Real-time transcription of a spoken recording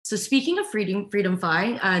So speaking of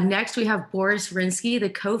FreedomFi, next we have Boris Rinsky, the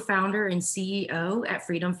co-founder and CEO at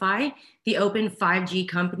FreedomFi, the open 5G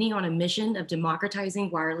company on a mission of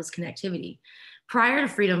democratizing wireless connectivity. Prior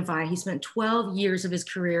to FreedomFi, he spent 12 years of his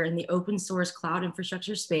career in the open source cloud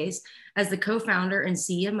infrastructure space as the co-founder and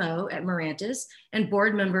CMO at Mirantis and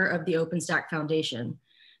board member of the OpenStack Foundation.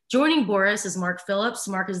 Joining Boris is Mark Phillips.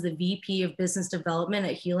 Mark is the VP of Business Development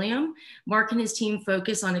at Helium. Mark and his team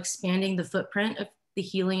focus on expanding the footprint of the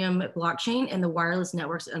Helium blockchain and the wireless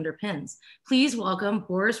networks it underpins. Please welcome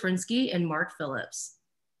Boris Rinsky and Mark Phillips.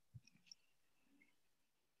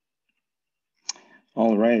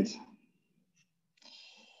 All right.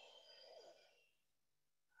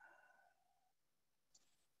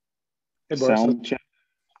 Hey, Boris. Sound check.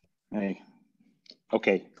 Hey.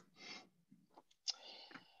 Okay.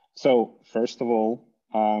 So first of all,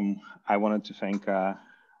 I wanted to thank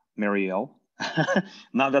Marielle.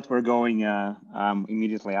 Now that we're going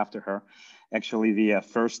immediately after her, actually the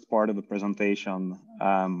first part of the presentation,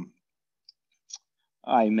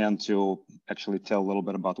 I meant to actually tell a little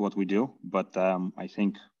bit about what we do, but I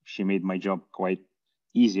think she made my job quite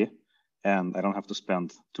easy and I don't have to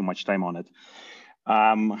spend too much time on it.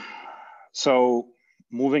 So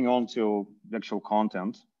moving on to the actual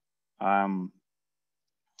content,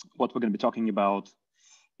 what we're going to be talking about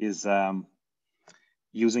is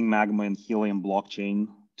using Magma and Helium blockchain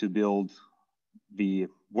to build the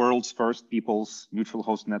world's first people's mutual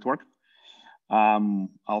host network.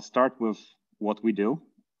 I'll start with what we do.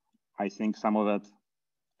 I think some of it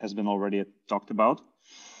has been already talked about.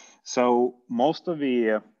 So most of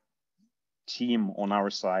the team on our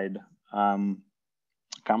side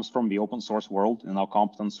comes from the open source world, and our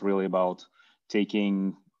competence really about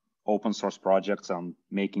taking open source projects and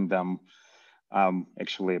making them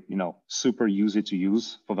actually, super easy to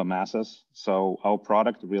use for the masses. So our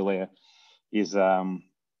product really is an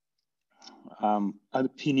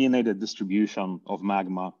opinionated distribution of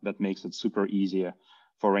Magma that makes it super easy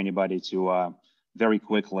for anybody to very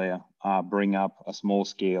quickly bring up a small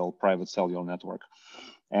scale private cellular network.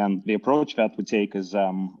 And the approach that we take is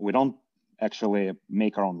we don't actually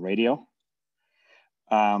make our own radio.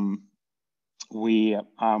 We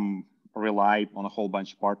rely on a whole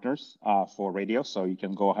bunch of partners for radio. So you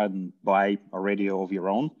can go ahead and buy a radio of your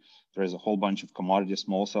own. There's a whole bunch of commodity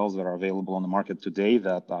small cells that are available on the market today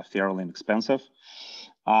that are fairly inexpensive.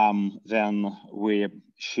 Then we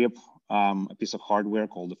ship a piece of hardware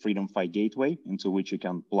called the FreedomFi Gateway, into which you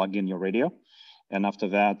can plug in your radio. And after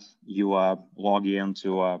that, you log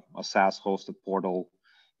into a SaaS hosted portal,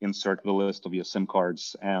 insert the list of your SIM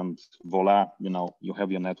cards, and voila, you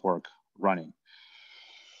have your network running.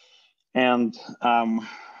 And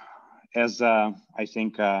as I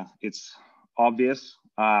think it's obvious,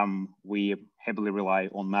 we heavily rely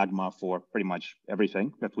on Magma for pretty much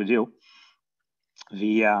everything that we do.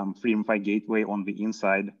 The FreedomFi Gateway on the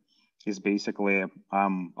inside is basically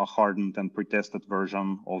a hardened and pre-tested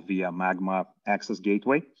version of the Magma Access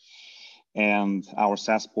Gateway. And our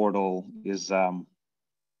SaaS portal is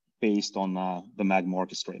based on the Magma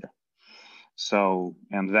Orchestrator. So,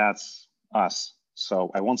 and that's us.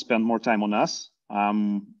 So I won't spend more time on us,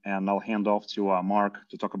 and I'll hand off to Mark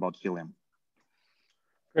to talk about Helium.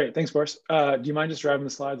 Great, thanks, Boris. Do you mind just driving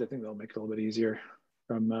the slides? I think that'll make it a little bit easier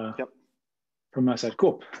from my side.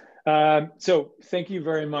 Cool. So thank you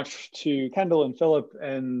very much to Kendall and Philip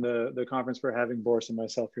and the conference for having Boris and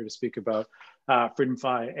myself here to speak about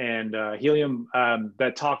FreedomFi and Helium.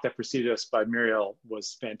 That talk that preceded us by Muriel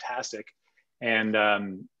was fantastic. And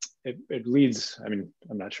it leads, I mean,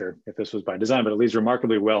 I'm not sure if this was by design, but it leads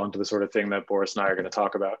remarkably well into the sort of thing that Boris and I are going to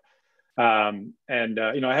talk about. I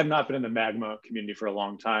have not been in the Magma community for a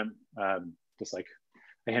long time, just like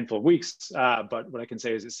a handful of weeks. But what I can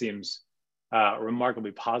say is it seems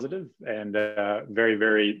remarkably positive and very,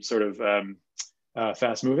 very sort of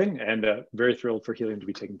fast moving, and very thrilled for Helium to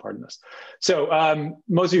be taking part in this. So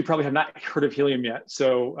most of you probably have not heard of Helium yet.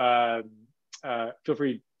 So feel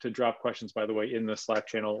free to drop questions, by the way, in the Slack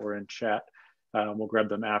channel or in chat. We'll grab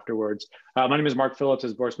them afterwards. My name is Mark Phillips,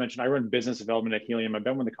 as Boris mentioned. I run business development at Helium. I've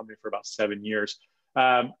been with the company for about 7 years.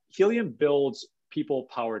 Helium builds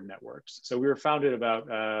people-powered networks. So we were founded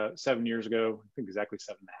about 7 years ago, I think exactly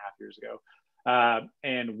 7.5 years ago.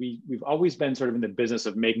 And we've always been sort of in the business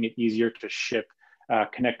of making it easier to ship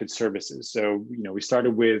connected services. So, we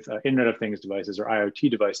started with Internet of Things devices or IoT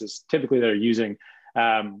devices, typically that are using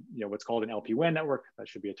what's called an LPWAN network. That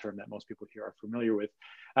should be a term that most people here are familiar with.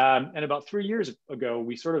 And about 3 years ago,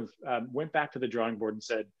 we sort of went back to the drawing board and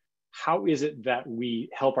said, how is it that we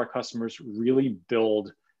help our customers really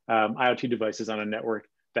build IoT devices on a network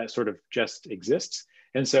that sort of just exists?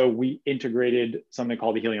 And so we integrated something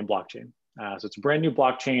called the Helium blockchain. So it's a brand new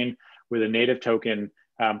blockchain with a native token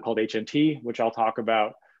called HNT, which I'll talk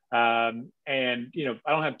about. And I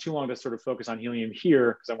don't have too long to sort of focus on Helium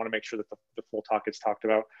here because I want to make sure that the full talk gets talked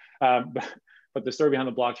about. But the story behind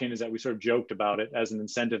the blockchain is that we sort of joked about it as an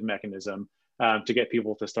incentive mechanism to get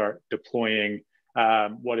people to start deploying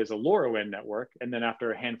what is a LoRaWAN network. And then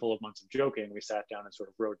after a handful of months of joking, we sat down and sort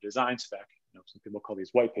of wrote design spec. Some people call these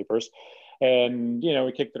white papers. And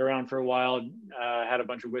we kicked it around for a while, had a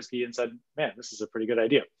bunch of whiskey and said, man, this is a pretty good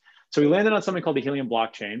idea. So we landed on something called the Helium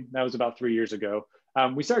blockchain. That was about 3 years ago.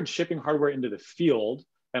 We started shipping hardware into the field,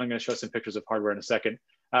 and I'm going to show some pictures of hardware in a second,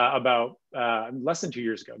 about less than 2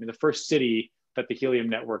 years ago. I mean, the first city that the Helium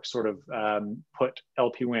network sort of put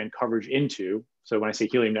LPWAN coverage into, so when I say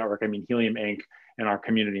Helium network, I mean Helium Inc. and our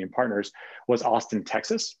community and partners, was Austin,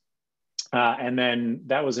 Texas. And then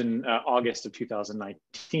that was in August of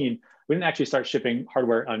 2019. We didn't actually start shipping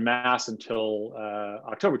hardware en masse until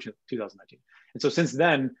October 2019. And so since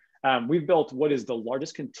then, we've built what is the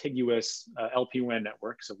largest contiguous LPWAN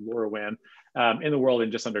network, so LoRaWAN, in the world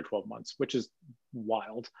in just under 12 months, which is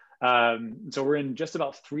wild. So we're in just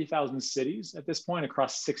about 3,000 cities at this point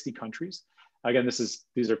across 60 countries. Again,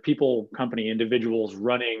 these are people, company, individuals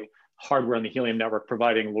running hardware on the Helium network,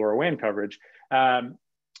 providing LoRaWAN coverage.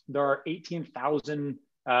 There are 18,000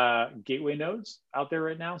 gateway nodes out there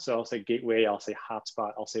right now. So I'll say gateway, I'll say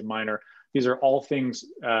hotspot, I'll say miner. These are all things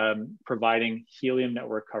providing Helium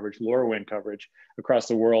network coverage, LoRaWAN coverage across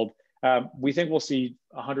the world. We think we'll see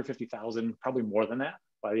 150,000, probably more than that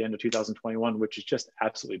by the end of 2021, which is just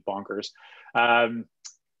absolutely bonkers.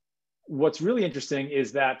 What's really interesting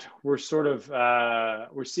is that we're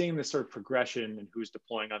seeing this sort of progression in who's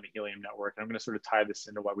deploying on the Helium network. And I'm going to sort of tie this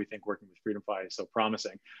into why we think working with FreedomFi is so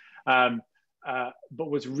promising. But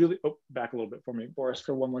what's really, back a little bit for me, Boris,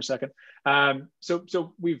 for one more second.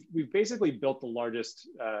 So we've basically built the largest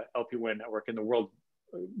LPWAN network in the world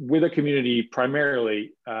with a community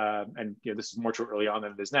primarily, and this is more true early on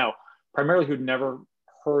than it is now, primarily who'd never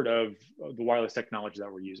heard of the wireless technology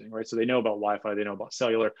that we're using, right? So they know about Wi-Fi, they know about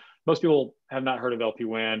cellular. Most people have not heard of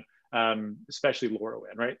LPWAN, especially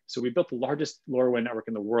LoRaWAN, right? So we built the largest LoRaWAN network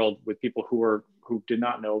in the world with people who did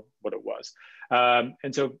not know what it was.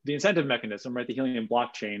 And so the incentive mechanism, right, the Helium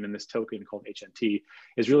blockchain and this token called HNT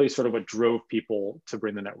is really sort of what drove people to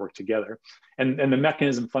bring the network together. And the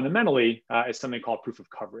mechanism fundamentally is something called proof of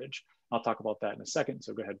coverage. I'll talk about that in a second,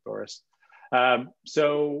 so go ahead, Boris.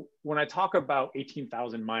 So when I talk about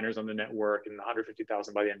 18,000 miners on the network and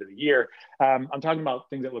 150,000 by the end of the year, I'm talking about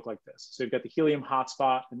things that look like this. So you've got the Helium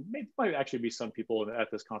hotspot, and maybe might actually be some people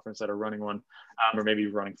at this conference that are running one, or maybe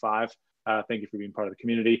running 5. Thank you for being part of the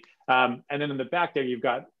community. And then in the back there, you've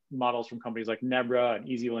got models from companies like Nebra and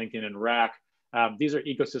EasyLink and Rack. These are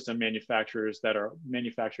ecosystem manufacturers that are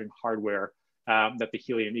manufacturing hardware that the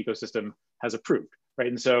Helium ecosystem has approved, right?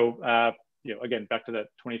 And so again, back to that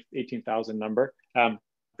 18,000 number.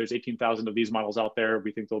 There's 18,000 of these models out there.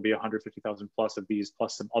 We think there'll be 150,000 plus of these,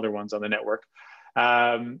 plus some other ones on the network.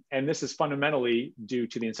 And this is fundamentally due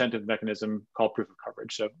to the incentive mechanism called proof of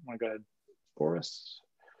coverage. So I want to go ahead, Boris.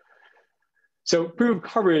 So proof of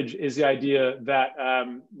coverage is the idea that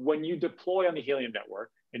when you deploy on the Helium network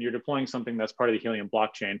and you're deploying something that's part of the Helium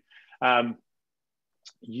blockchain,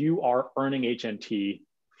 you are earning HNT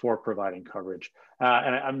for providing coverage.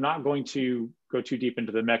 And I'm not going to go too deep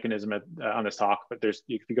into the mechanism on this talk, but if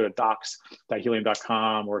you go to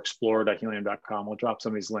docs.helium.com or explore.helium.com, we'll drop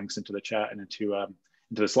some of these links into the chat and into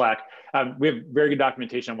the Slack. We have very good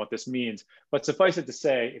documentation on what this means, but suffice it to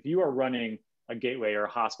say, if you are running a gateway or a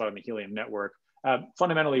hotspot on the Helium network,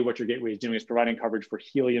 fundamentally what your gateway is doing is providing coverage for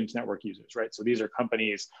Helium's network users, right? So these are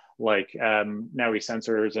companies like Nowie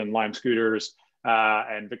Sensors and Lime Scooters,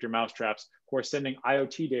 and Victor Mousetraps, who are sending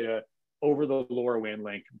IoT data over the LoRaWAN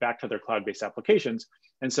link back to their cloud-based applications.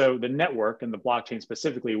 And so the network and the blockchain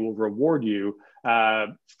specifically will reward you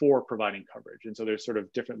for providing coverage. And so there's sort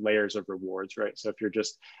of different layers of rewards, right? So if you're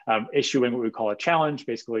just issuing what we call a challenge,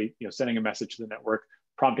 basically sending a message to the network,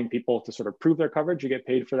 prompting people to sort of prove their coverage, you get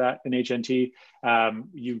paid for that in HNT.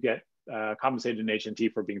 You get compensated in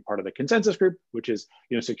HNT for being part of the consensus group, which is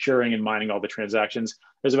securing and mining all the transactions.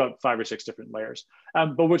 There's about 5 or 6 different layers.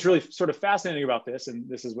 But what's really sort of fascinating about this, and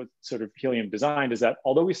this is what sort of Helium designed, is that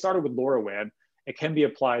although we started with LoRaWAN, it can be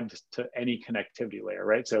applied to any connectivity layer,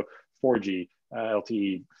 right? So 4G,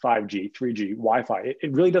 LTE, 5G, 3G, Wi-Fi,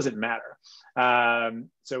 it really doesn't matter.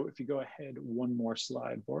 So if you go ahead one more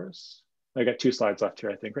slide, Boris. I got 2 slides left here,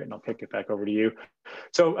 I think, right? And I'll kick it back over to you.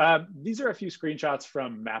 So these are a few screenshots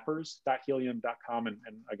from mappers.helium.com. And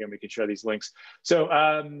again, we can share these links. So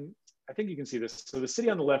I I think you can see this. So the city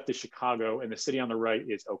on the left is Chicago, and the city on the right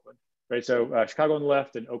is Oakland, right? So Chicago on the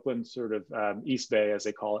left and Oakland sort of East Bay, as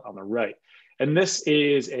they call it, on the right. And this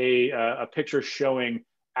is a picture showing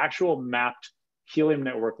actual mapped Helium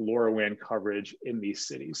network LoRaWAN coverage in these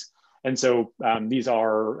cities. And so these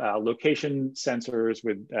are location sensors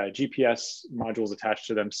with GPS modules attached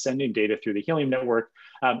to them, sending data through the Helium network.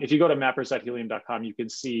 If you go to mappers.helium.com, you can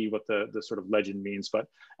see what the sort of legend means, but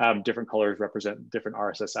different colors represent different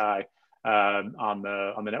RSSI on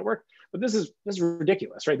the network. But this is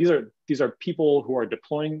ridiculous, right? These are people who are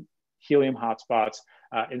deploying Helium hotspots,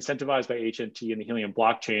 incentivized by HNT and the Helium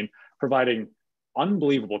blockchain, providing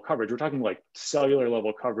unbelievable coverage. We're talking like cellular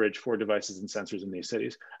level coverage for devices and sensors in these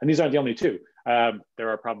cities. And these aren't the only two. There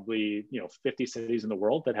are probably 50 cities in the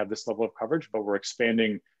world that have this level of coverage, but we're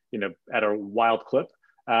expanding at a wild clip.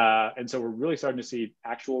 And so we're really starting to see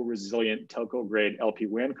actual resilient telco grade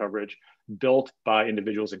LP-WAN coverage built by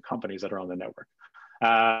individuals and companies that are on the network.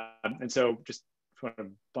 And so just want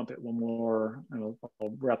to bump it one more, and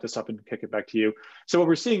I'll wrap this up and kick it back to you. So what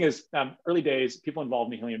we're seeing is early days, people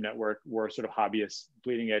involved in the Helium network were sort of hobbyists,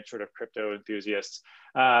 bleeding edge sort of crypto enthusiasts.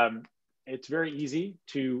 It's very easy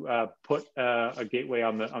to put a gateway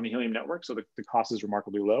on the Helium network, so the cost is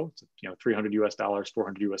remarkably low. It's $300 US,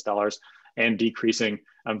 $400 US, and decreasing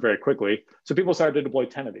very quickly. So people started to deploy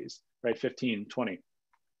 10 of these, right? 15, 20.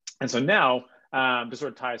 And so now, to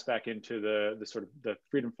sort of tie us back into the sort of the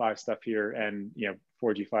Freedom 5 stuff here and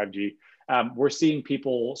 4G, 5G, we're seeing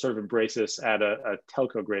people sort of embrace this at a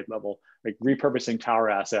telco grade level, like repurposing tower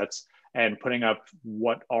assets and putting up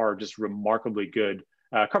what are just remarkably good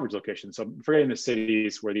coverage locations. So I'm forgetting the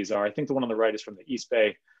cities where these are. I think the one on the right is from the East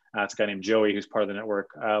Bay. It's a guy named Joey who's part of the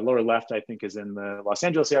network. Lower left, I think, is in the Los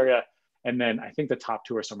Angeles area. And then I think the top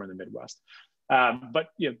two are somewhere in the Midwest. But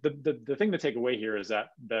the thing to take away here is that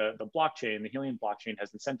the blockchain, the Helium blockchain,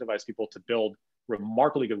 has incentivized people to build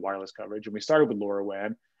remarkably good wireless coverage. And we started with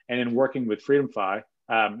LoRaWAN, and in working with Freedom Fi,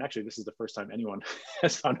 actually, this is the first time anyone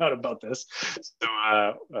has found out about this.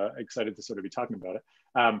 So excited to sort of be talking about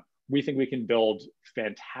it. We think we can build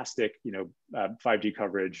fantastic, 5G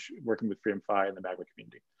coverage working with Freedom Fi and the Magma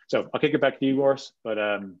community. So I'll kick it back to you, Boris, but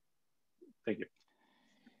thank you.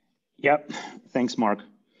 Yep, thanks, Mark.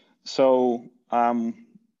 So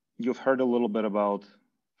you've heard a little bit about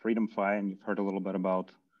Freedom Fi and you've heard a little bit about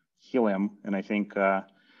Helium, and I think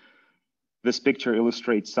this picture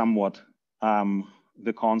illustrates somewhat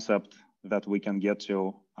the concept that we can get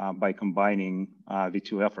to by combining the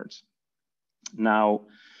two efforts. Now,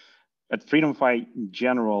 at Freedom Fi in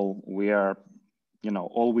general, we are,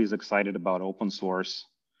 always excited about open source.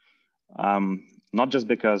 Not just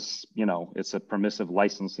because, it's a permissive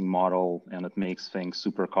licensing model and it makes things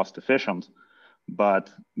super cost efficient, but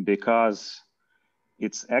because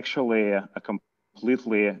it's actually a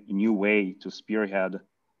completely new way to spearhead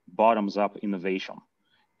bottoms up innovation.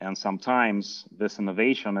 And sometimes this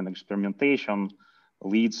innovation and experimentation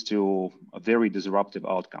leads to very disruptive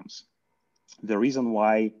outcomes. The reason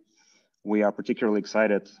why we are particularly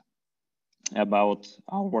excited about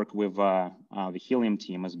our work with the Helium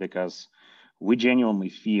team is because we genuinely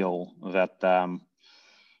feel that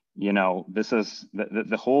this is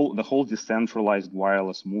the whole decentralized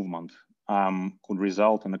wireless movement could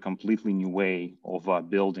result in a completely new way of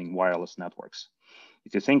building wireless networks.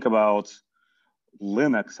 If you think about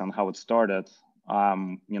Linux and how it started,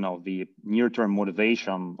 the near-term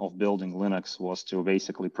motivation of building Linux was to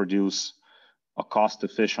basically produce a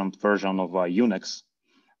cost-efficient version of Unix,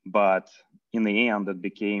 but in the end, it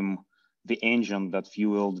became the engine that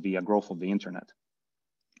fueled the growth of the internet.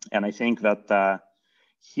 And I think that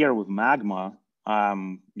here with Magma,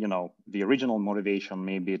 the original motivation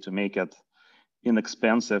may be to make it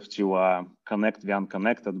inexpensive to connect the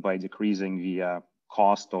unconnected by decreasing the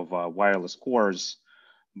cost of wireless cores.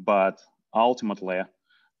 But ultimately,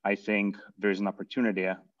 I think there's an opportunity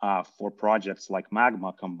for projects like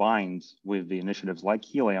Magma combined with the initiatives like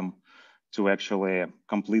Helium to actually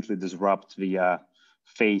completely disrupt the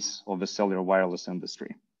face of the cellular wireless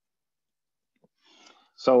industry.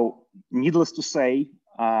 So needless to say,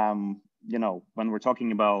 when we're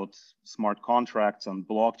talking about smart contracts and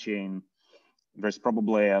blockchain, there's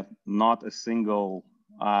probably not a single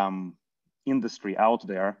industry out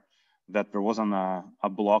there that there wasn't a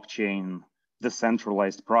blockchain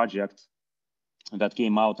decentralized project that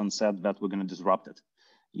came out and said that we're going to disrupt it.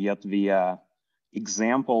 Yet the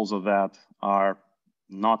examples of that are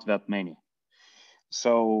not that many.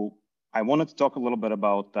 So I wanted to talk a little bit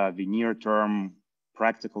about the near-term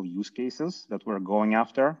practical use cases that we're going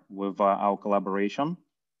after with our collaboration.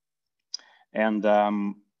 And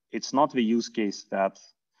it's not the use case that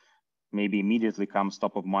maybe immediately comes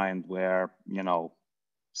top of mind where,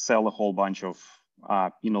 sell a whole bunch of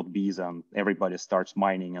Bees and everybody starts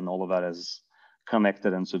mining and all of that is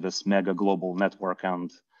connected into this mega global network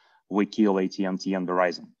and we kill AT&T and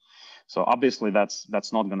Verizon. So obviously that's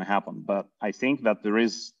not going to happen. But I think that there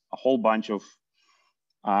is a whole bunch of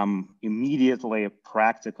immediately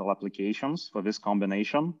practical applications for this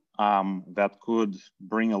combination that could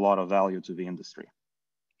bring a lot of value to the industry.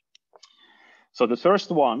 So the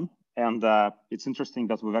first one, and it's interesting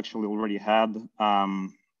that we've actually already had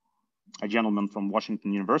a gentleman from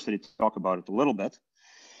Washington University to talk about it a little bit,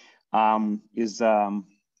 is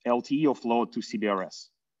LTE offload to CBRS.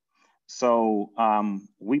 So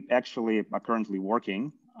we actually are currently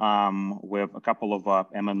working with a couple of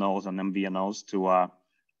MNOs and MVNOs to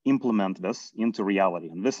implement this into reality.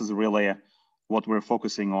 And this is really what we're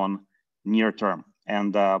focusing on near term.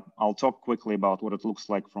 And I'll talk quickly about what it looks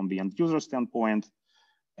like from the end user standpoint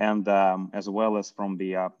and as well as from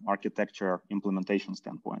the architecture implementation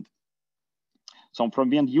standpoint. So from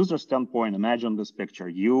the end user standpoint, imagine this picture.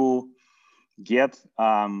 You get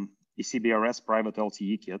a CBRS private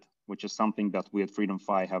LTE kit, which is something that we at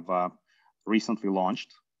FreedomFi have recently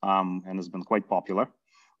launched and has been quite popular,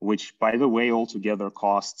 which, by the way, altogether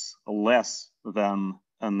costs less than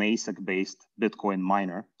an ASIC-based Bitcoin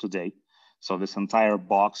miner today. So this entire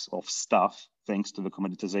box of stuff, thanks to the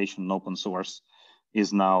commoditization and open source,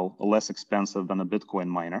 is now less expensive than a Bitcoin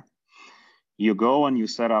miner. You go and you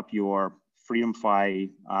set up your FreedomFi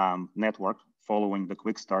network following the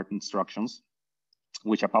quick start instructions,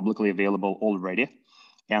 which are publicly available already.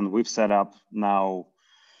 And we've set up now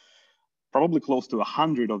probably close to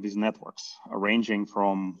 100 of these networks, ranging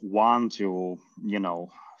from 1 to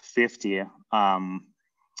 50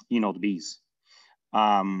 Bees.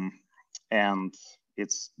 And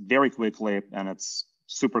it's very quickly, and it's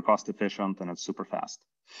super cost efficient, and it's super fast.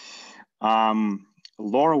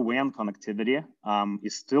 LoRaWAN connectivity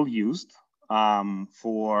is still used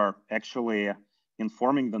for actually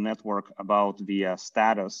informing the network about the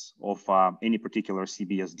status of any particular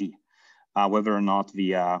CBSD, whether or not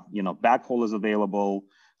the backhaul is available,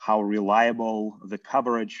 how reliable the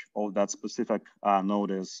coverage of that specific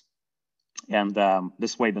node is. And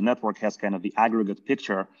this way the network has kind of the aggregate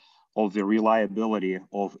picture of the reliability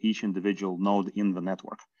of each individual node in the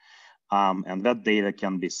network. And that data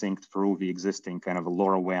can be synced through the existing kind of a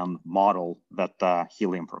LoRaWAN model that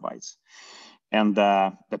Helium provides. And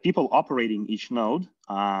the people operating each node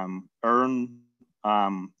earn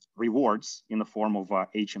rewards in the form of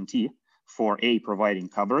HMT for providing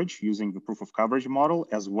coverage using the proof of coverage model,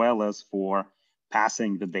 as well as for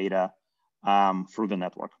passing the data through the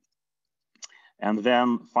network. And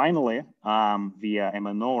then finally, the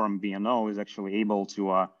MNO or MVNO is actually able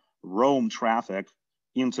to roam traffic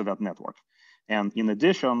into that network. And in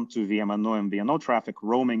addition to the MNO MVNO traffic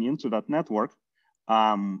roaming into that network,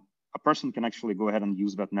 a person can actually go ahead and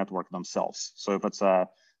use that network themselves. So if it's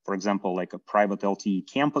for example, like a private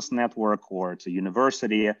LTE campus network, or it's a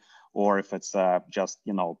university, or if it's just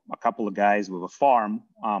a couple of guys with a farm,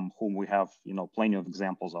 whom we have plenty of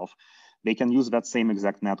examples of, they can use that same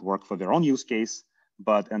exact network for their own use case,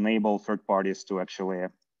 but enable third parties to actually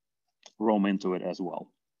roam into it as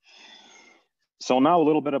well. So now a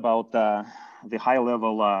little bit about the high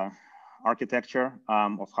level architecture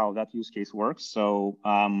of how that use case works. So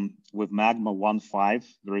with Magma 1.5,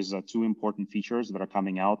 there is 2 important features that are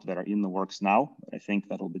coming out that are in the works now. I think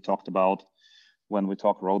that will be talked about when we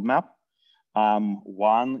talk roadmap.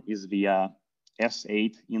 One is the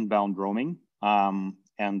S8 inbound roaming,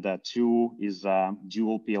 and 2 is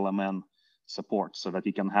dual PLMN support, so that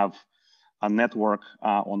you can have a network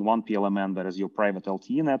on one PLMN that is your private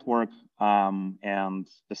LTE network, and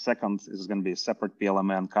the second is going to be a separate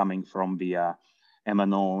PLMN coming from the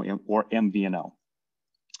MNO or MVNO.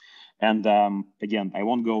 And again, I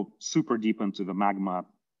won't go super deep into the Magma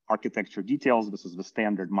architecture details. This is the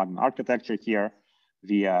standard Magma architecture here.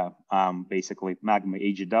 The basically Magma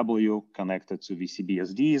AGW connected to the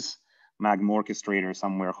CBSDs, Magma orchestrator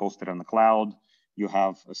somewhere hosted in the cloud. You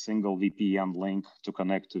have a single VPN link to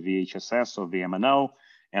connect to the HSS of the MNO.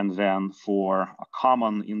 And then for a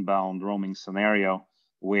common inbound roaming scenario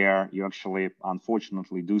where you actually,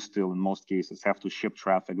 unfortunately, do still in most cases have to ship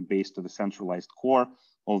traffic based to the centralized core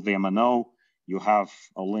of the MNO, you have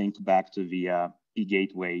a link back to the P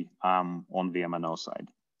gateway on the MNO side.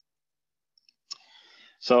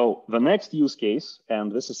 So the next use case,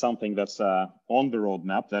 and this is something that's on the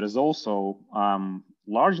roadmap that is also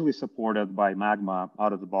largely supported by Magma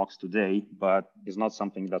out of the box today, but is not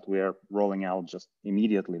something that we're rolling out just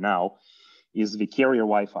immediately now, is the carrier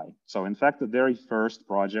Wi-Fi. So in fact, the very first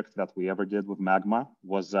project that we ever did with Magma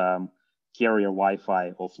was carrier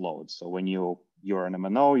Wi-Fi offload. So when you're an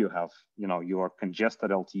MNO, you have your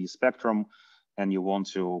congested LTE spectrum, and you want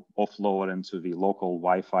to offload into the local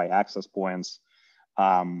Wi-Fi access points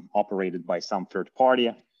operated by some third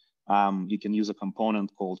party. You can use a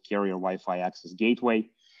component called Carrier Wi-Fi Access Gateway.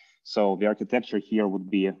 So the architecture here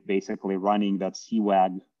would be basically running that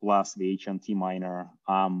CWAG plus the HNT miner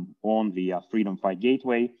on the Freedom 5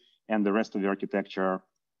 gateway, and the rest of the architecture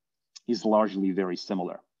is largely very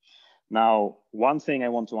similar. Now, one thing I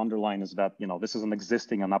want to underline is that this is an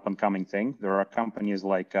existing and up-and-coming thing. There are companies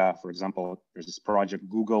like, for example, there's this project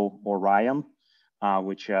Google Orion,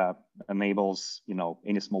 which enables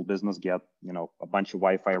any small business get a bunch of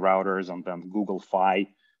Wi-Fi routers, and then Google Fi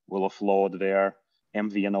will offload their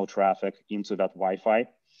MVNO traffic into that Wi-Fi.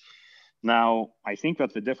 Now, I think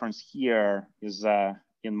that the difference here is,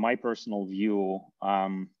 in my personal view,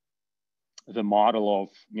 the model of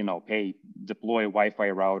hey, deploy a Wi-Fi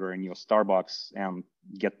router in your Starbucks and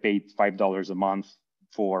get paid $5 a month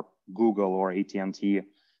for Google or AT&T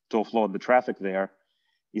to offload the traffic there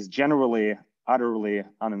is generally utterly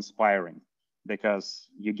uninspiring, because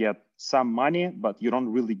you get some money, but you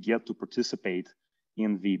don't really get to participate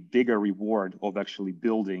in the bigger reward of actually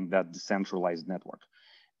building that decentralized network.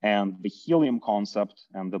 And the Helium concept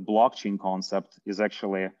and the blockchain concept is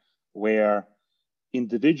actually where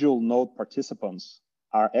individual node participants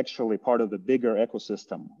are actually part of the bigger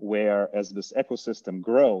ecosystem, where as this ecosystem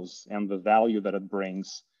grows and the value that it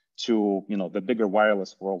brings to the bigger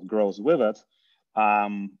wireless world grows with it,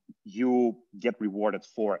 you get rewarded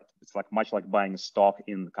for it. It's much like buying a stock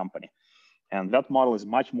in the company. And that model is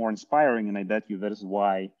much more inspiring, and I bet you that is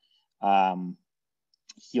why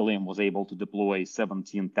Helium was able to deploy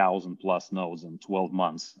 17,000 plus nodes in 12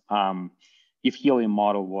 months. If Helium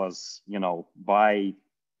model was, buy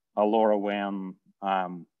a LoRaWAN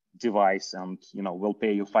device and, we'll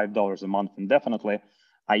pay you $5 a month indefinitely,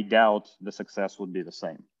 I doubt the success would be the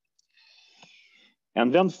same.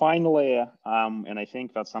 And then finally, and I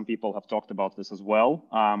think that some people have talked about this as well,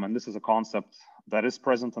 and this is a concept that is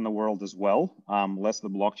present in the world as well, less the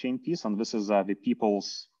blockchain piece, and this is the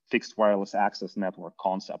people's fixed wireless access network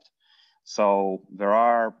concept. So there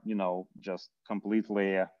are, just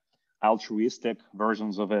completely altruistic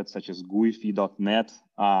versions of it, such as GUIFI.net,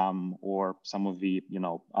 or some of the,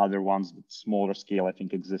 other ones with smaller scale, I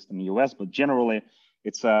think, exist in the US, but generally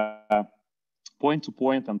it's a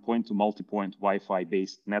point-to-point and point-to-multipoint Wi-Fi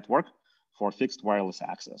based network for fixed wireless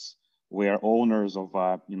access, where owners of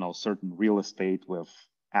certain real estate with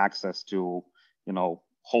access to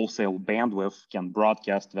wholesale bandwidth can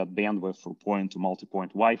broadcast that bandwidth through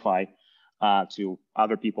point-to-multipoint Wi-Fi to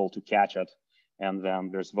other people to catch it. And then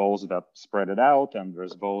there's those that spread it out, and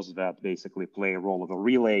there's those that basically play a role of a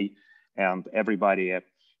relay, and everybody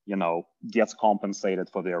gets compensated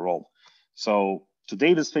for their role. So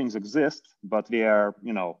today these things exist, but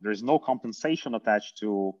there's no compensation attached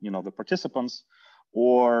to the participants,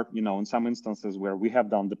 or in some instances where we have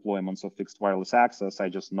done deployments of fixed wireless access, I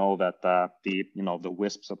just know that the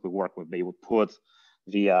WISPs that we work with, they would put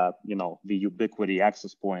the the ubiquity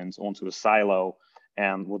access points onto a silo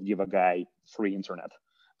and would give a guy free internet,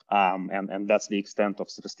 and that's the extent of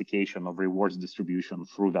sophistication of rewards distribution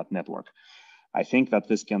through that network. I think that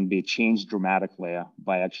this can be changed dramatically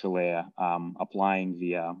by actually applying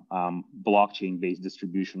the blockchain-based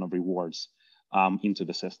distribution of rewards into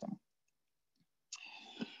the system.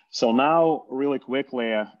 So now, really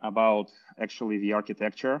quickly about actually the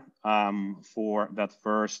architecture for that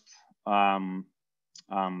first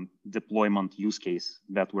deployment use case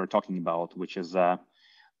that we're talking about, which is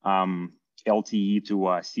LTE to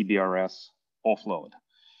CBRS offload.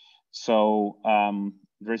 So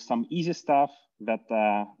there's some easy stuff that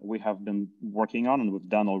we have been working on and we've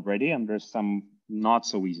done already, and there's some not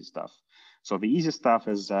so easy stuff. So the easy stuff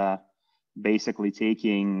is basically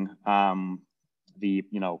taking the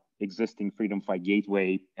existing Freedom 5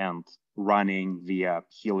 gateway and running the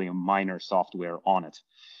Helium miner software on it,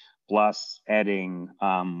 plus adding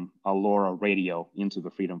a LoRa radio into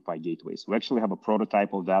the Freedom 5 gateway. So we actually have a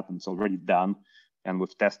prototype of that, and it's already done, and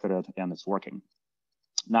we've tested it, and it's working.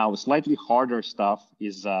 Now, slightly harder stuff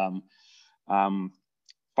is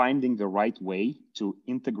finding the right way to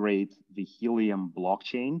integrate the Helium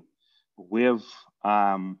blockchain with,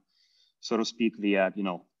 so to speak, the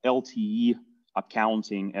LTE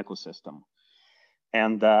accounting ecosystem.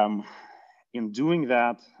 And in doing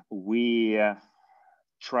that, we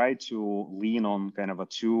try to lean on kind of a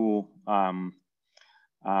two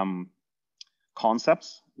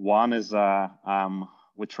concepts. One is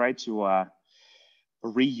we try to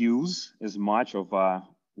reuse as much of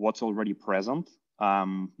what's already present,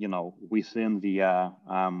 within the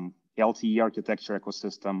LTE architecture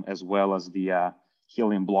ecosystem as well as the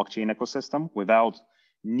Helium blockchain ecosystem without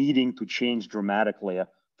needing to change dramatically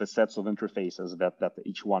the sets of interfaces that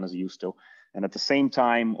each one is used to. And at the same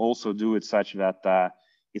time, also do it such that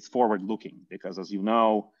it's forward-looking, because as you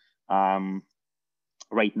know,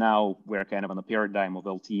 right now we're kind of in a paradigm of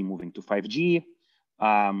LTE moving to 5G.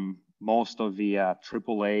 Most of the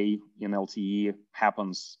AAA in LTE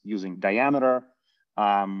happens using diameter.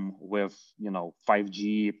 With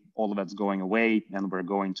 5G, all of that's going away, and we're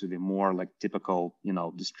going to the more like typical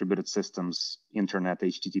distributed systems, internet,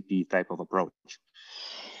 HTTP type of approach.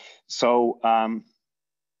 So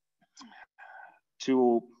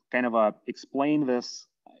to kind of explain this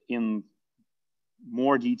in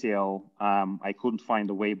more detail, I couldn't find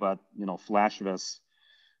a way but flash this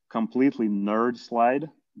completely nerd slide.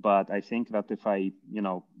 But I think that if I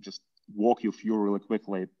just walk you through really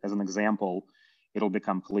quickly as an example, it'll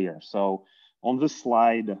become clear. So on this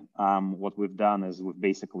slide, what we've done is we've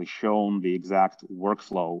basically shown the exact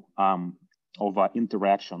workflow of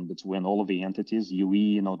interaction between all of the entities,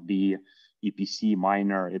 UE, Node B, EPC,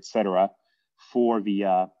 miner, etc., for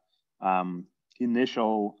the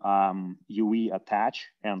initial UE attach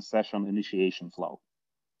and session initiation flow.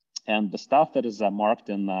 And the stuff that is marked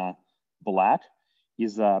in black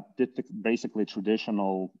is basically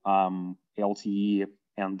traditional LTE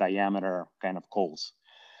and diameter kind of calls.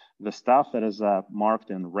 The stuff that is marked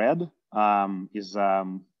in red is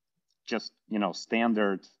just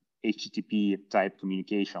standard HTTP type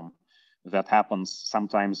communication that happens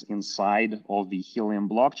sometimes inside of the Helium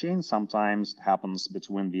blockchain, sometimes happens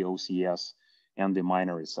between the OCS and the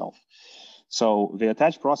miner itself. So the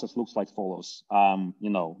attach process looks like follows.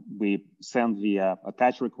 We send the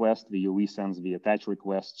attach request, the UE sends the attach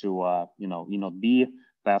request to eNode B,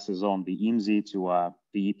 passes on the IMSI to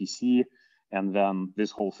the EPC, and then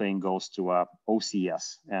this whole thing goes to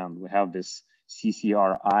OCS, and we have this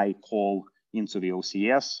CCRI call into the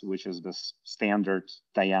OCS, which is this standard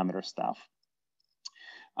diameter stuff.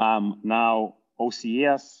 Now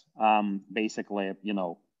OCS basically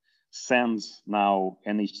sends now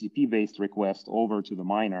an HTTP-based request over to the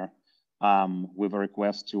miner with a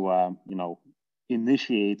request to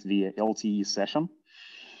initiate the LTE session.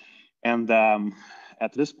 And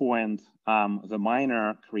at this point, the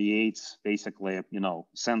miner creates basically,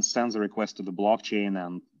 sends a request to the blockchain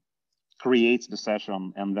and creates the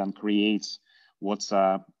session, and then creates what's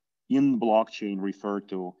in blockchain referred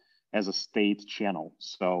to as a state channel.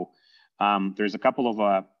 So there's a couple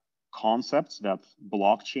of concepts that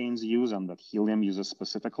blockchains use and that Helium uses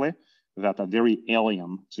specifically that are very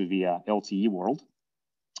alien to the LTE world.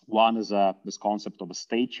 One is this concept of a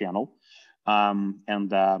state channel, and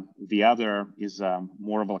the other is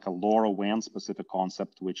more of like a LoRaWAN specific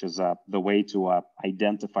concept, which is the way to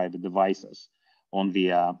identify the devices on the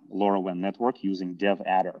LoRaWAN network using dev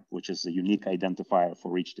adder, which is a unique identifier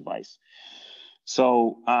for each device.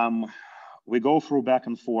 So we go through back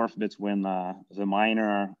and forth between the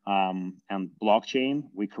miner and blockchain.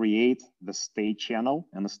 We create the state channel,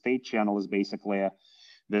 and the state channel is basically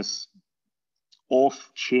this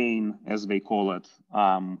off-chain, as they call it,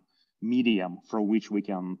 medium for which we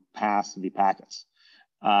can pass the packets.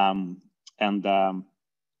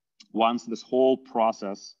 Once this whole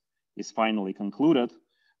process is finally concluded,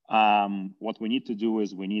 what we need to do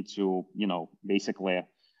is we need to, basically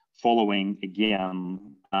following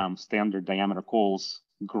again standard diameter calls,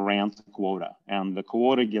 grant quota, and the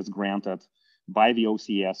quota gets granted by the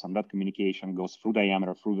OCS, and that communication goes through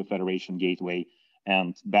diameter, through the federation gateway,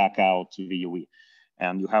 and back out to the UE,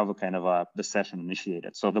 and you have a kind of the session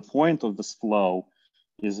initiated. So the point of this flow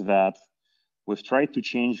is that we've tried to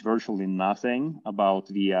change virtually nothing about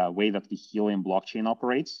the way that the Helium blockchain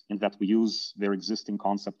operates, in that we use their existing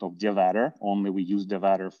concept of dev adder, only we use dev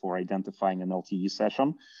adder for identifying an LTE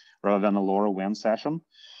session rather than a LoRaWAN session.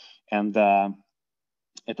 And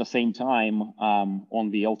at the same time,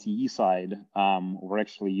 on the LTE side, we're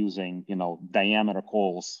actually using, diameter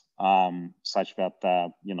calls such that,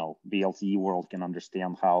 the LTE world can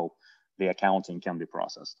understand how the accounting can be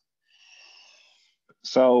processed.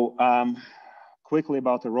 So quickly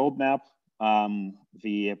about the roadmap,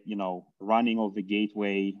 the, running of the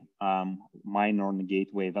gateway, miner on the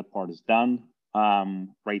gateway, that part is done.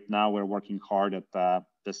 Right now, we're working hard at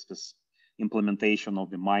this implementation of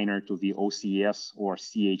the miner to the OCS or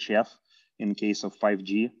CHF in case of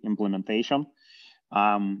 5G implementation.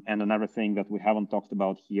 And another thing that we haven't talked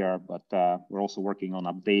about here, but we're also working on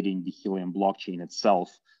updating the Helium blockchain itself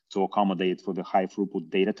to accommodate for the high throughput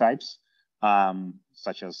data types,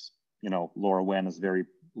 such as, LoRaWAN is very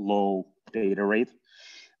low data rate.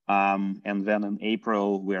 And then in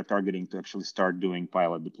April, we are targeting to actually start doing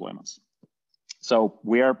pilot deployments. So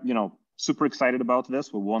we are, super excited about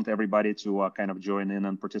this. We want everybody to kind of join in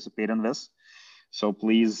and participate in this. So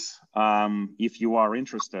please, if you are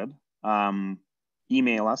interested,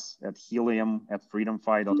 email us at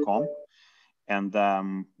helium@freedomfi.com. And,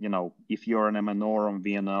 if you're an MNO or a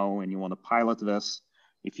VNO and you want to pilot this,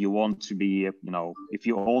 if you want to be, if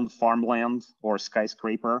you own farmland or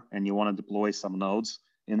skyscraper and you want to deploy some nodes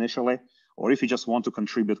initially, or if you just want to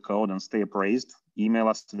contribute code and stay appraised, email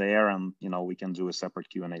us there and, we can do a separate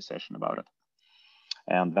Q&A session about it.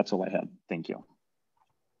 And that's all I had. Thank you.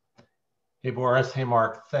 Hey, Boris. Hey,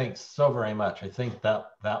 Mark. Thanks so very much. I think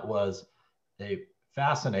that was a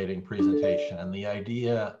fascinating presentation, and the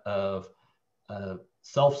idea of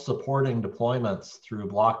self-supporting deployments through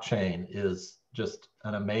blockchain is just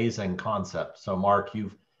an amazing concept. So Mark,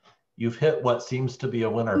 you've hit what seems to be a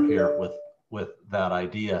winner here with that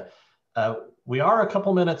idea. We are a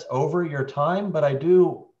couple minutes over your time, but I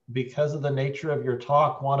do, because of the nature of your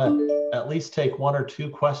talk, want to at least take one or two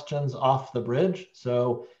questions off the bridge.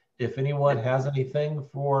 So if anyone has anything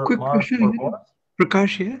for Quick Mark question or here, Boris.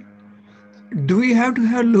 Prakash here. Do we have to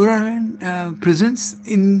have LoRaWAN presence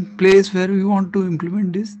in place where we want to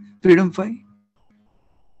implement this Freedom Fi?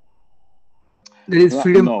 There is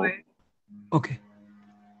Freedom No. Fi. Okay.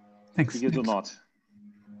 Thanks. You do not.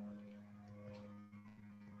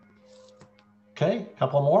 Okay, a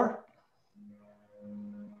couple more.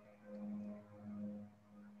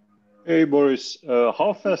 Hey, Boris,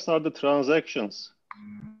 how fast are the transactions?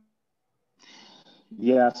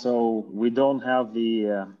 Yeah, so we don't have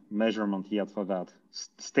the measurement yet for that.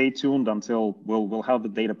 Stay tuned until we'll have the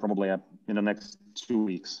data probably in the next 2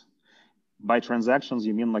 weeks. By transactions,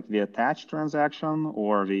 you mean like the attached transaction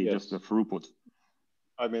or just the throughput?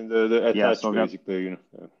 I mean the attached, so basically,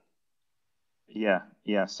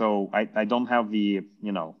 Yeah. So I don't have the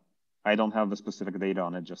I don't have the specific data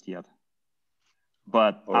on it just yet.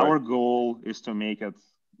 But our goal is to make it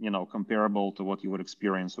comparable to what you would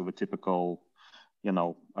experience with a typical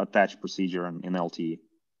attached procedure in LTE.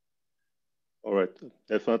 All right,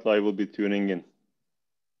 definitely I will be tuning in.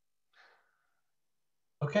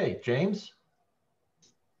 Okay, James.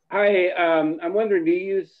 Hi, I'm wondering, do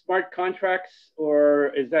you use smart contracts,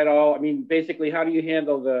 or is that all? I mean, basically, how do you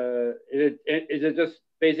handle is it just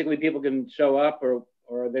basically people can show up, or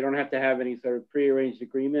they don't have to have any sort of prearranged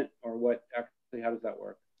agreement, or what? Actually, how does that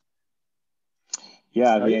work?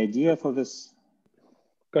 Yeah, the idea for this.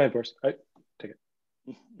 Go ahead, Boris. Take it.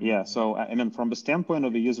 Yeah, so I mean, from the standpoint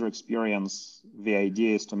of the user experience, the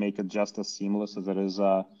idea is to make it just as seamless as it is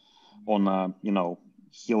on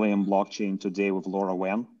Helium blockchain today with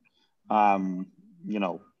LoRaWAN.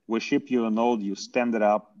 We ship you a node, you stand it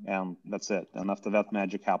up, and that's it. And after that,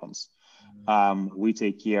 magic happens. We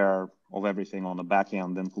take care of everything on the back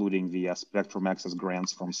end, including the Spectrum access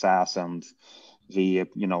grants from SAS and the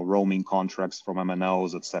roaming contracts from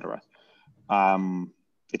MNOs, etc.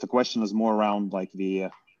 If the question is more around like the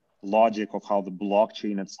logic of how the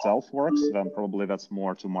blockchain itself works, then probably that's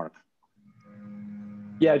more to Mark.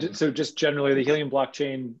 Yeah, so just generally, the Helium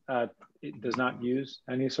blockchain it does not use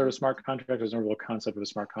any sort of smart contract. There's no real concept of a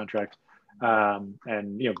smart contract, and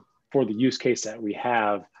for the use case that we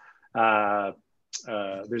have,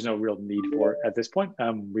 there's no real need for it at this point.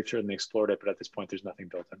 We've certainly explored it, but at this point, there's nothing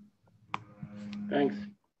built in. Thanks.